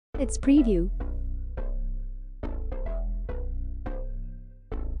its preview.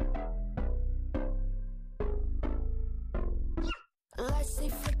 Lights they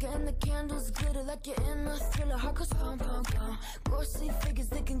flicker and the candles glitter like you're in a thriller. Heart goes pound, pound, pound. Ghostly figures,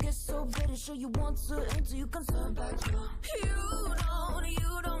 they can get so bitter. Sure you want to enter, you can turn back now. You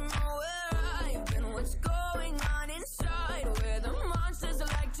don't know where I've been. What's going on inside? Where the monsters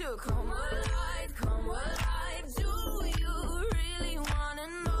like to come alive, come alive. Do you really wanna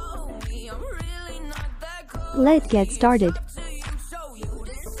know me? I'm really not that cold. Let's get started.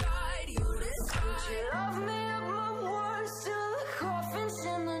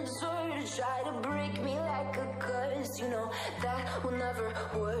 Try to break me like a curse, you know that will never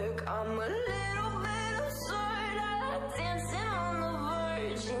work. I'm a little bit absurd, I like dancing on the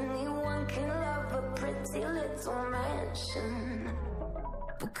verge. Anyone can love a pretty little mansion,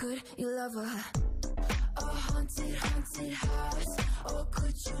 but could you love a haunted, haunted house? Or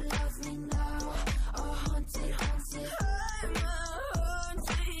could you love me now? A haunted, haunted, I'm a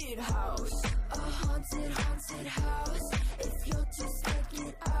haunted house. A haunted, haunted house. If you'll just take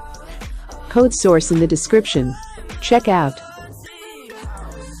it out. Code source in the description. Check out.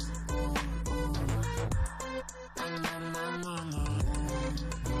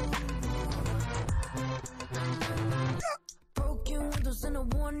 Broken windows and a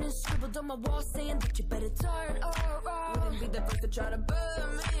warning scribbled on my wall saying that you better turn around. Wouldn't be the first to try to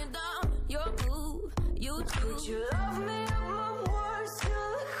burn me down. You're blue, you too. Could you love me at my worst? Till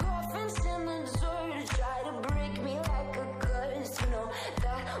the coffins in the dirt try to break me like a curse. You know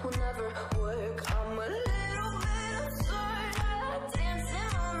that will never work. I'm a little bit absurd. I like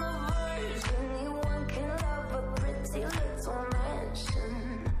dancing on the verge. Anyone can love a pretty little mansion,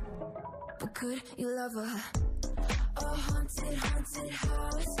 but could you love a haunted, haunted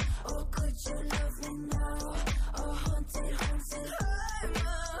house? Or could you love me now? A haunted, haunted, I'm a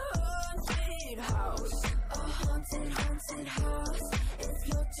haunted house. A haunted, haunted house. If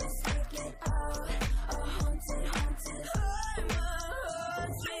you'll just take it out. A haunted, haunted, I'm a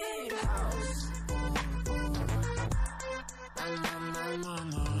haunted house.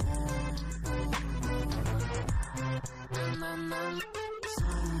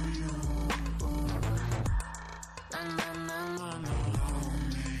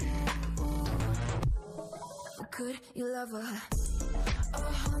 Could you love a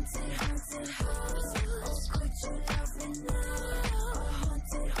haunted, haunted house? Or could you love me now? A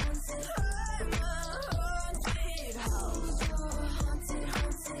haunted, haunted, I'm a haunted house. A haunted,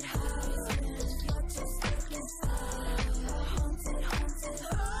 haunted house. If you're just taking style. A haunted, haunted,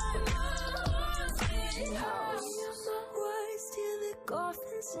 I'm a haunted house. Words till the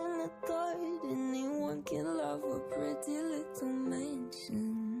coffins in the dirt. Anyone can love a pretty little mansion.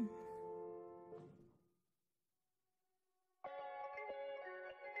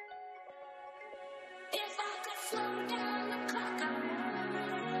 If I could slow down the clock, I would.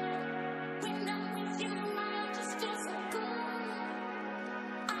 When I'm with you, I just feel so good.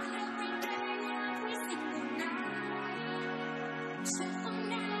 On every day, every single night. So for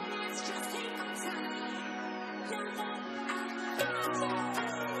now, let's just take our time. Now that I got you by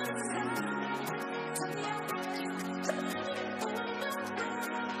my side, tell me how you got it for the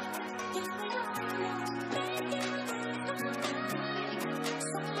give me all your make it right.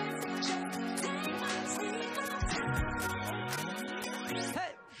 So let's just take our time.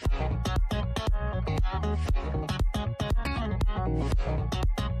 Hey!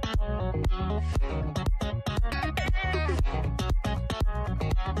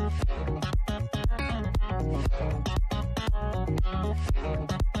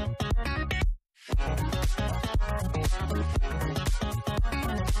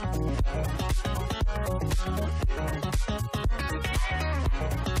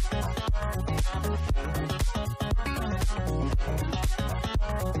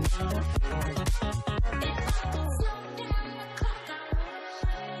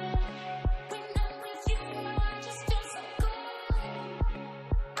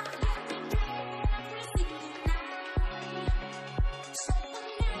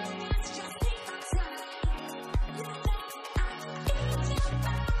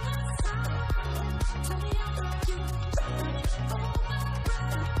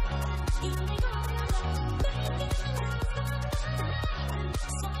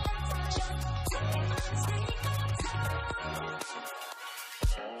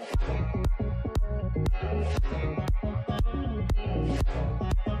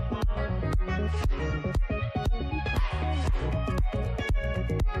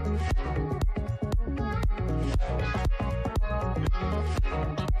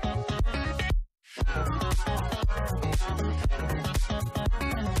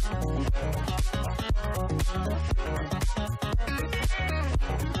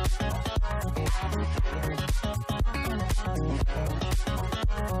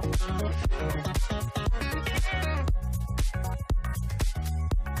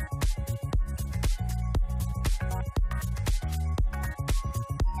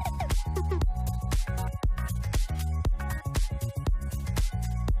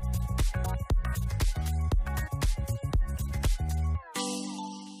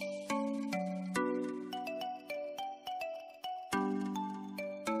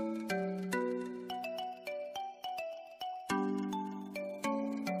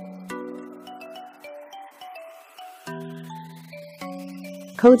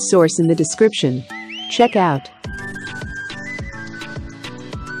 Code source in the description. Check out.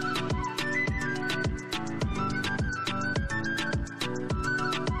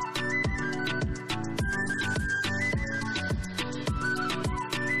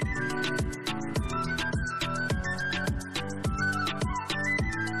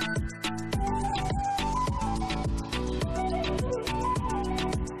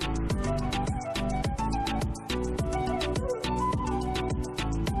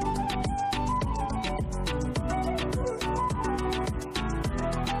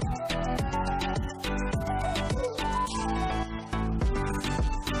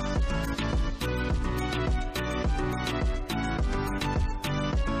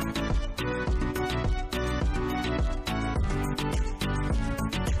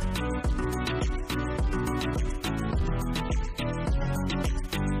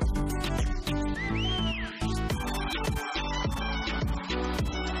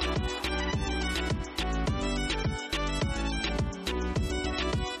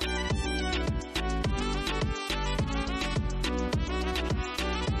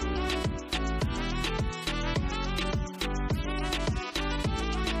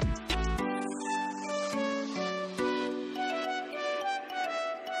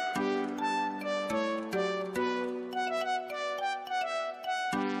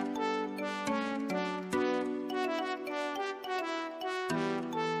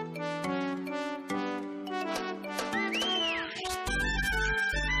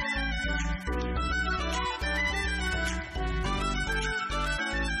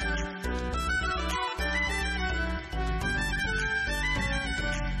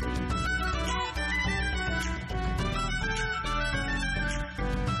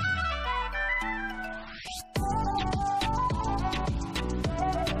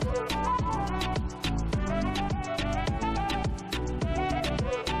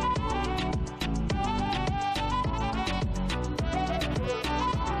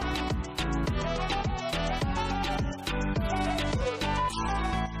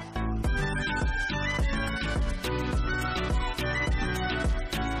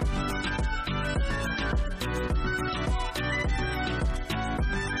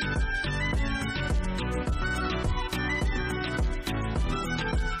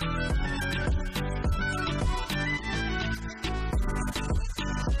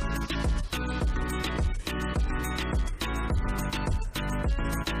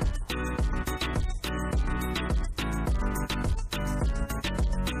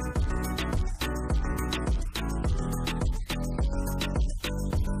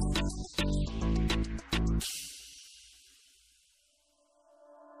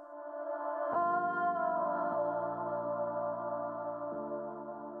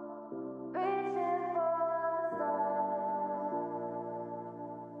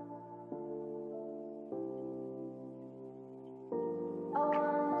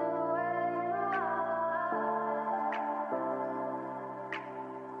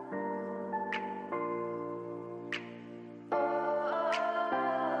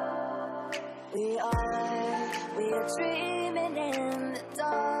 We are dreaming in the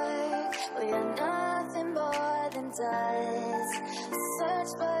dark. We are nothing more than dust.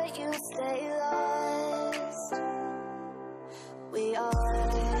 Search but you stay lost. We are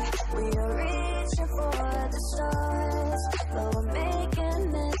reaching for the stars, but we're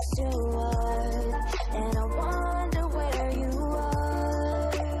making it too hard. And I wonder where you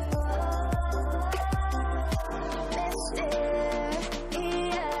are. Mysterious,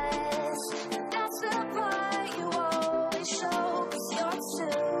 that's the part you always show. 'Cause you're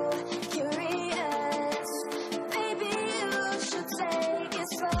too curious. Maybe you should take it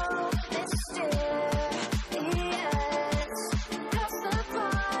slow. Mysterious, that's the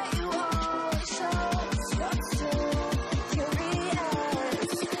part you always show. 'Cause you're too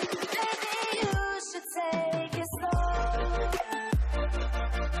curious. Maybe you should take it slow.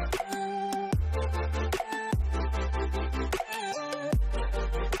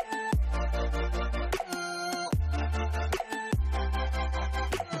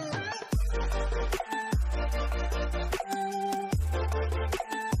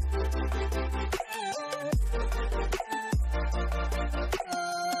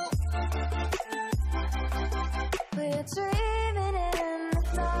 We're dreaming in the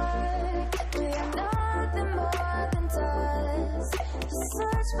dark. We are nothing more than dust.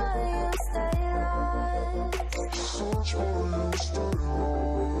 Search but you stay lost.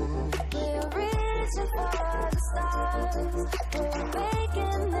 We're reaching for the stars. We're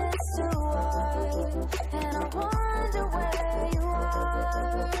making this too hard. And I wonder where you are.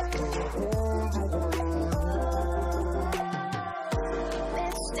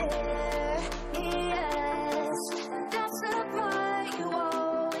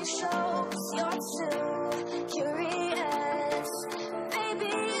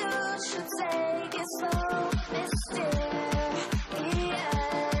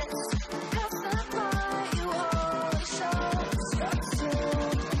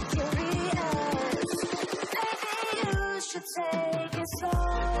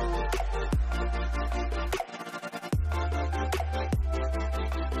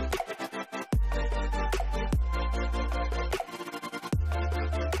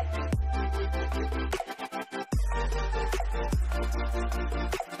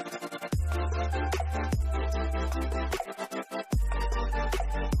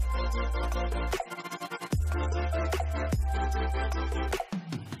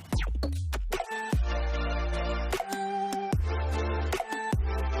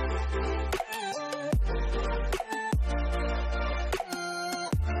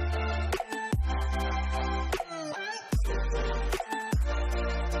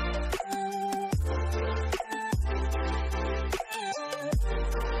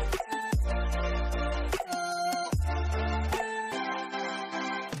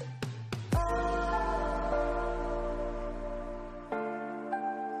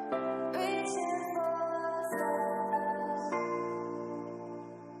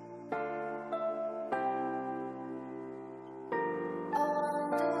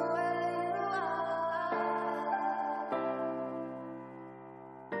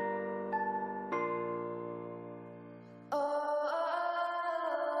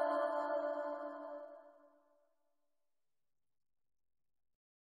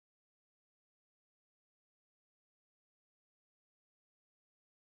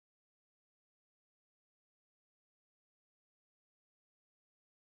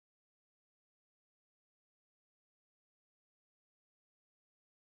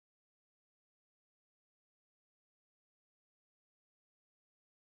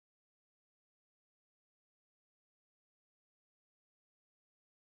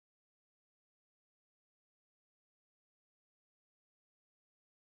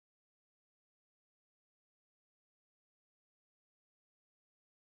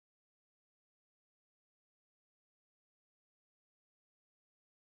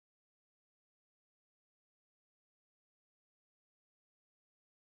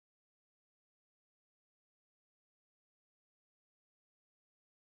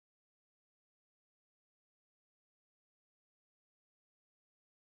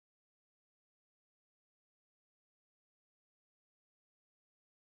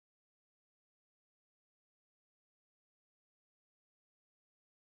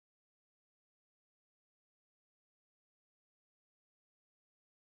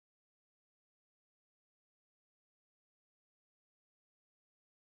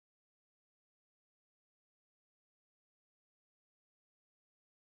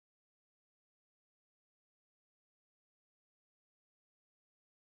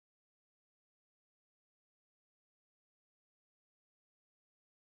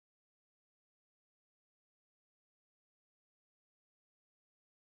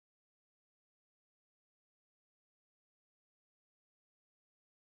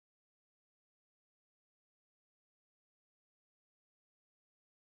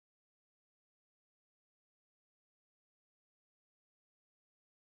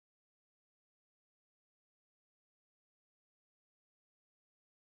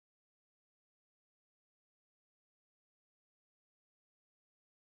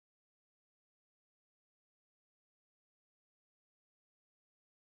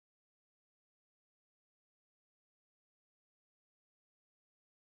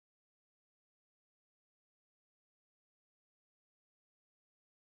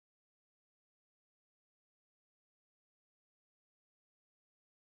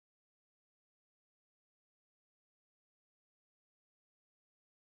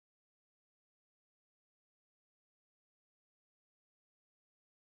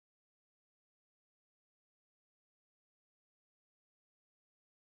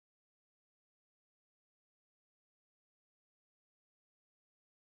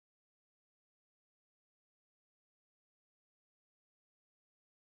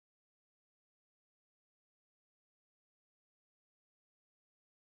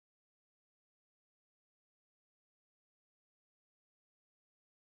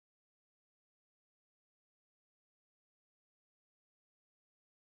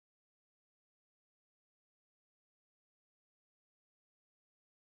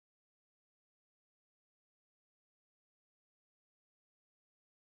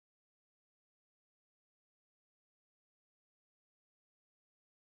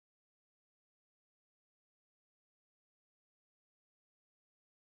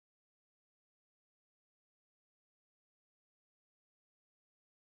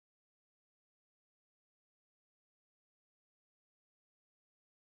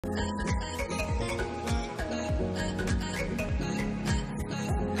 Bye.